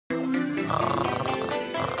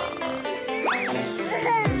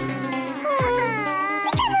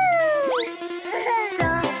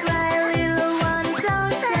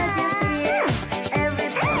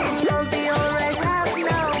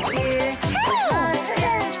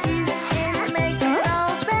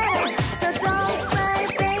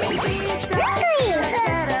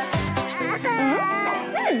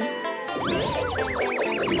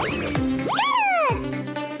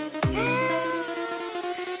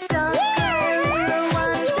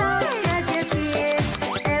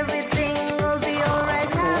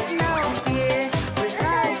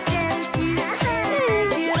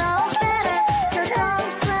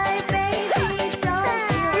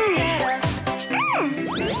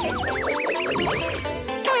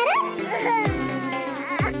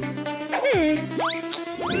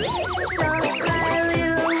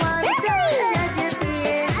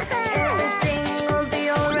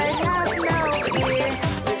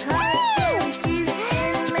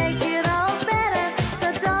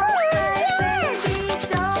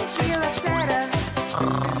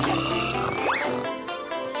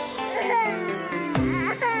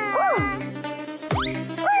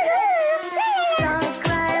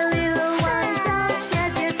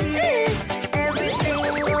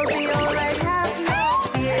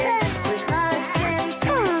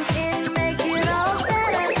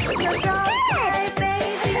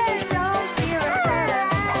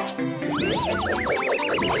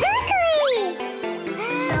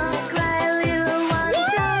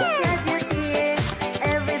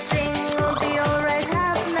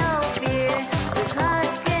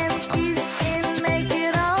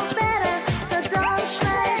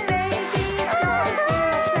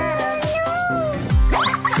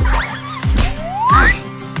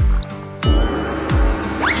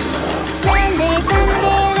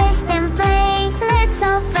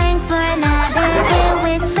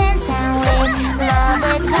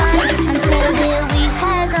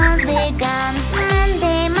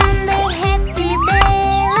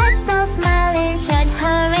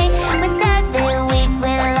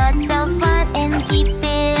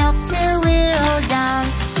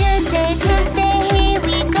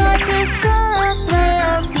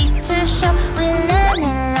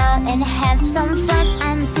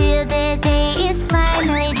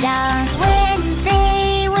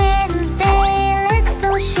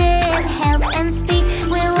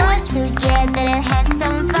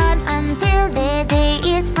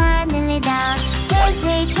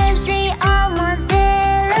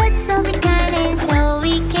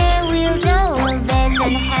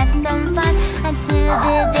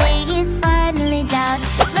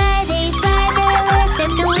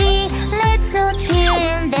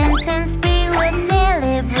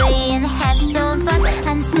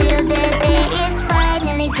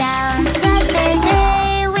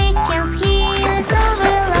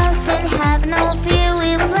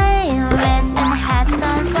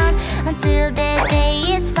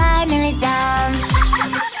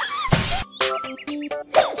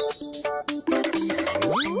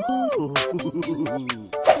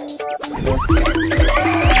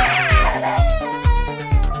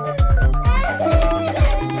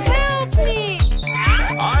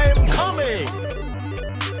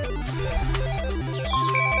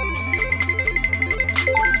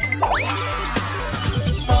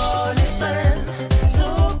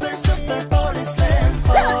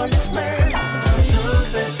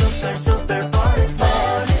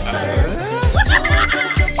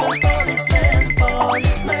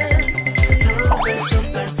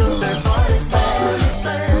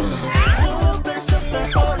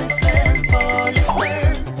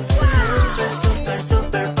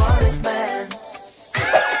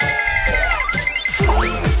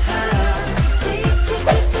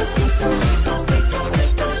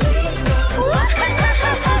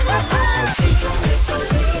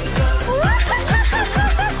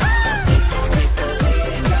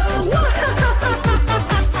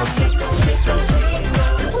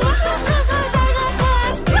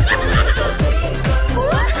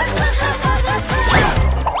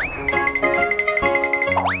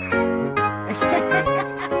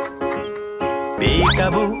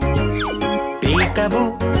Peekaboo, peekaboo,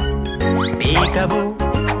 peekaboo,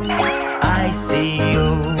 I see you.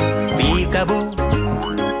 Peekaboo,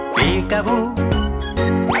 peekaboo,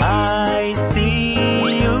 I see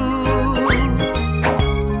you.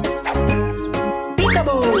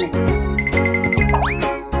 Peekaboo,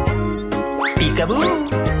 peekaboo,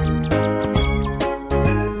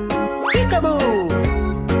 peekaboo,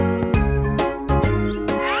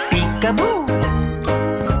 peekaboo.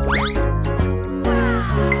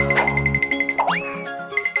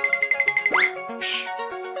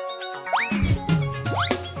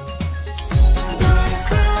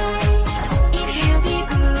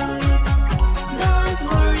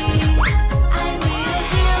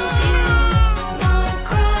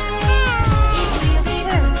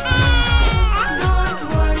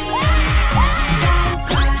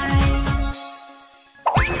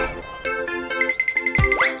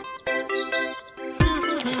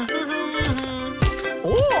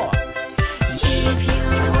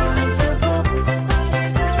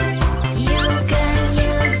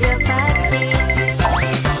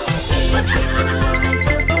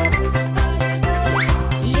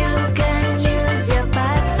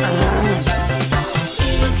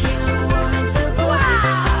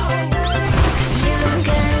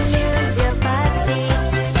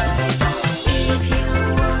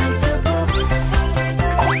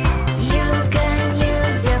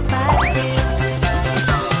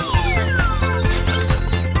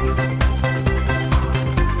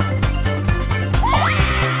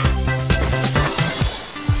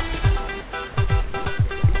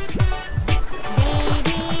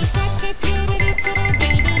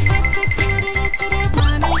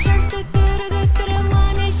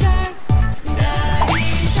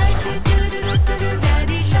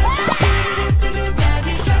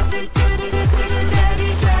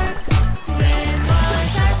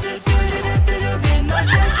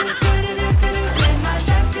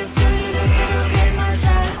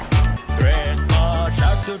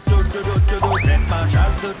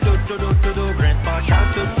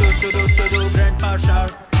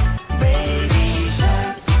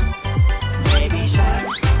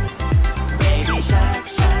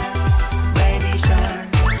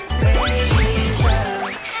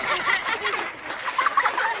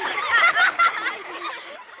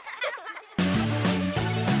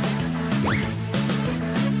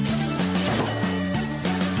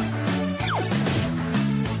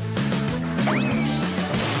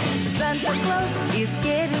 Santa Claus is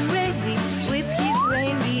getting ready with his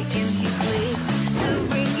reindeer in his sleigh to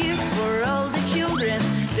bring gifts for all the children.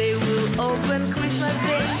 They will open Christmas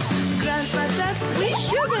Day. Grandpa says we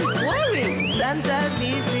shouldn't worry. Santa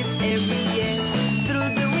visits every year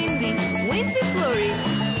through the windy flurries.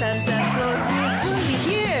 Santa Claus will soon be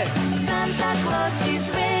here. Santa Claus is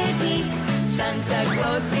ready. Santa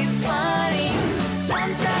Claus is funny.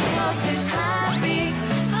 Santa Claus is happy.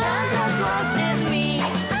 Santa Claus and me.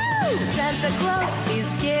 Santa Claus is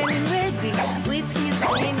getting ready with his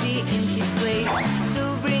reindeer in his sleigh to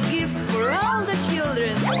bring gifts for all the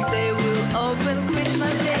children. They will open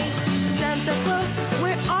Christmas Day. Santa Claus,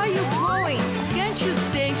 where are you going? Can't you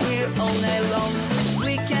stay here all night long?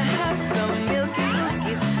 We can have some milk and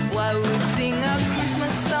cookies while we sing our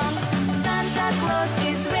Christmas song. Santa Claus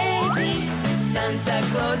is ready. Santa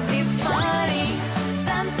Claus is funny.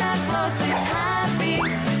 Santa Claus is happy.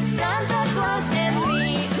 Santa Claus and me.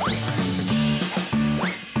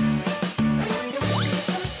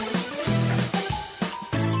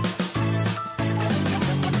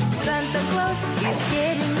 Santa Claus is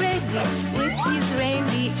getting ready with his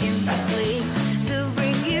reindeer in his sleigh to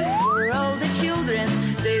bring gifts for all the children.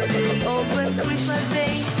 They will open Christmas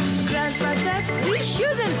Day. Grandpa says we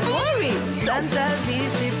shouldn't worry. Santa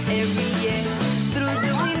visits every year through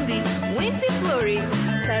the windy flurries.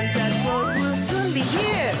 Santa Claus will soon be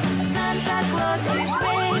here. Santa Claus is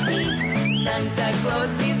ready. Santa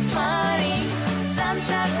Claus is funny.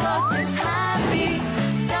 Santa Claus is happy.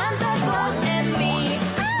 Santa Claus and me.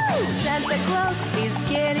 Santa Claus is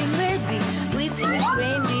getting ready with his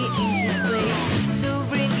reindeer in his sleigh to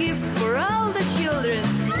bring gifts for all the children.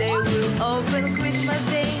 They will open Christmas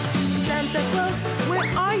Day. Santa Claus, where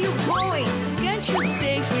are you going? Can't you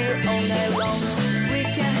stay here all night long? We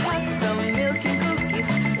can have some milk and cookies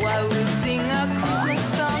while we sing our Christmas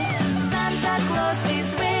song. Santa Claus is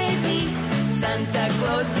ready. Santa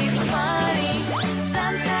Claus is funny.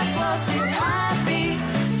 Santa Claus is happy.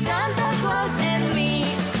 Santa Claus and me.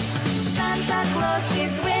 Santa Claus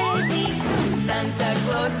is ready. Santa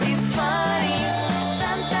Claus is funny.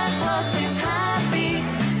 Santa Claus is happy.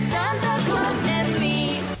 Santa Claus and me.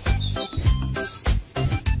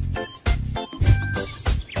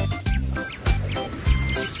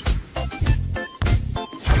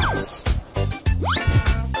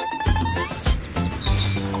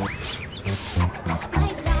 My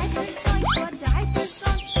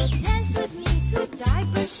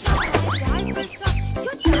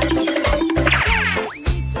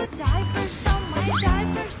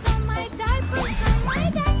diaper's on, my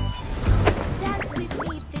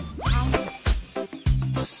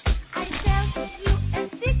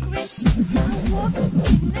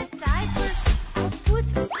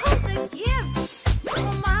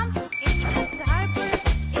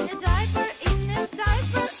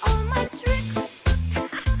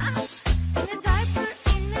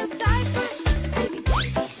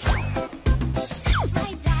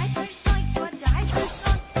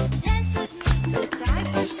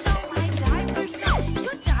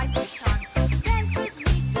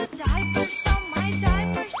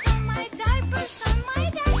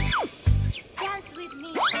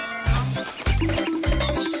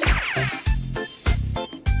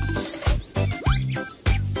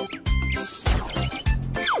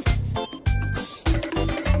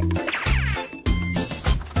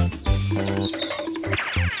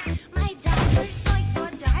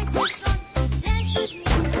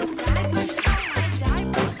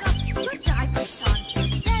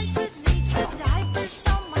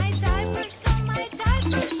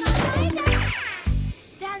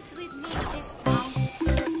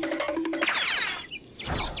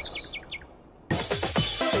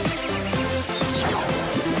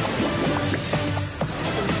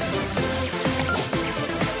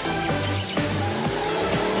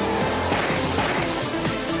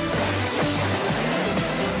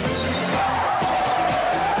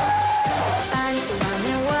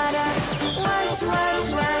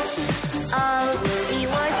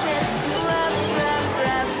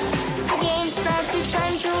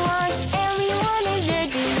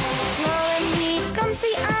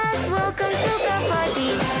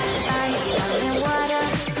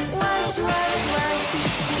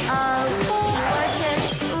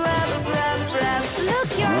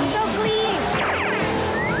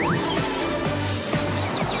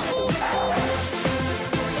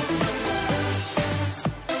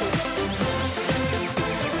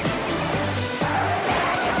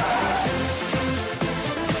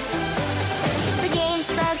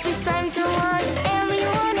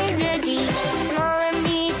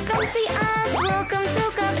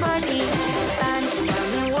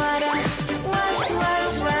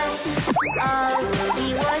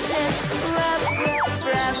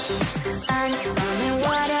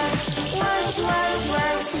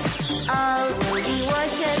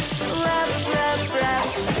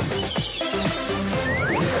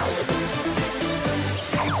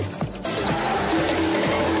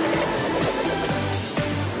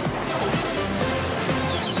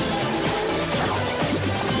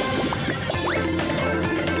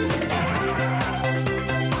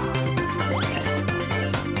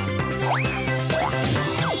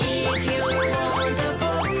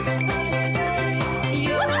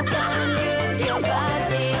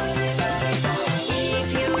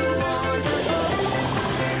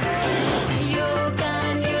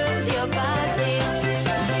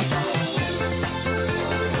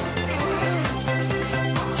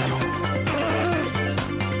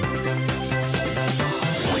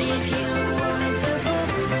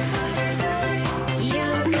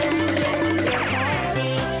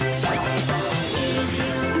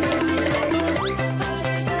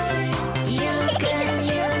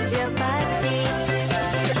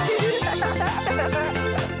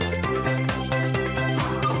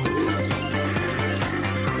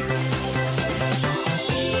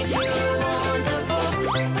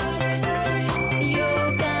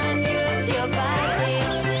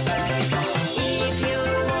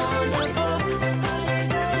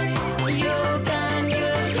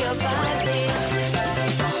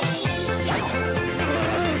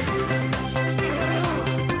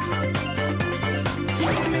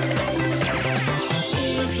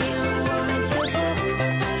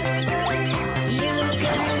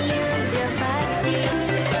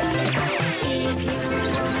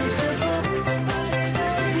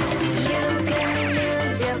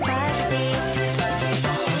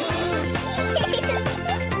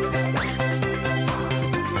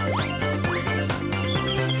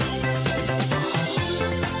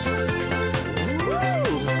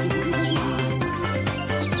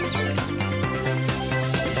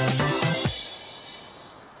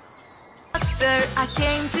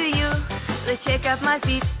Let's check out my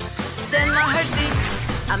feet, then my heartbeat.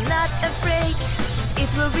 I'm not afraid,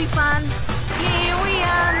 it will be fun. Here we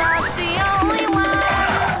are, not the only one.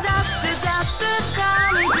 Doctor, doctor,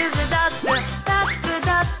 coming to the doctor. Doctor,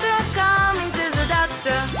 doctor, coming to the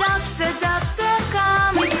doctor. Doctor, doctor,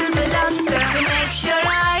 coming to the doctor. To make sure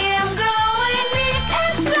I am growing big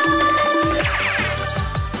and strong.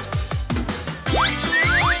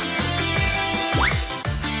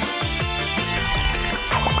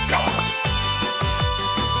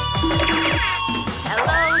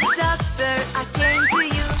 Hello, doctor, I came to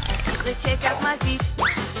you. Let's check out my feet,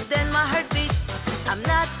 then my heartbeat. I'm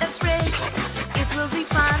not afraid, it will be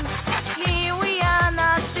fun.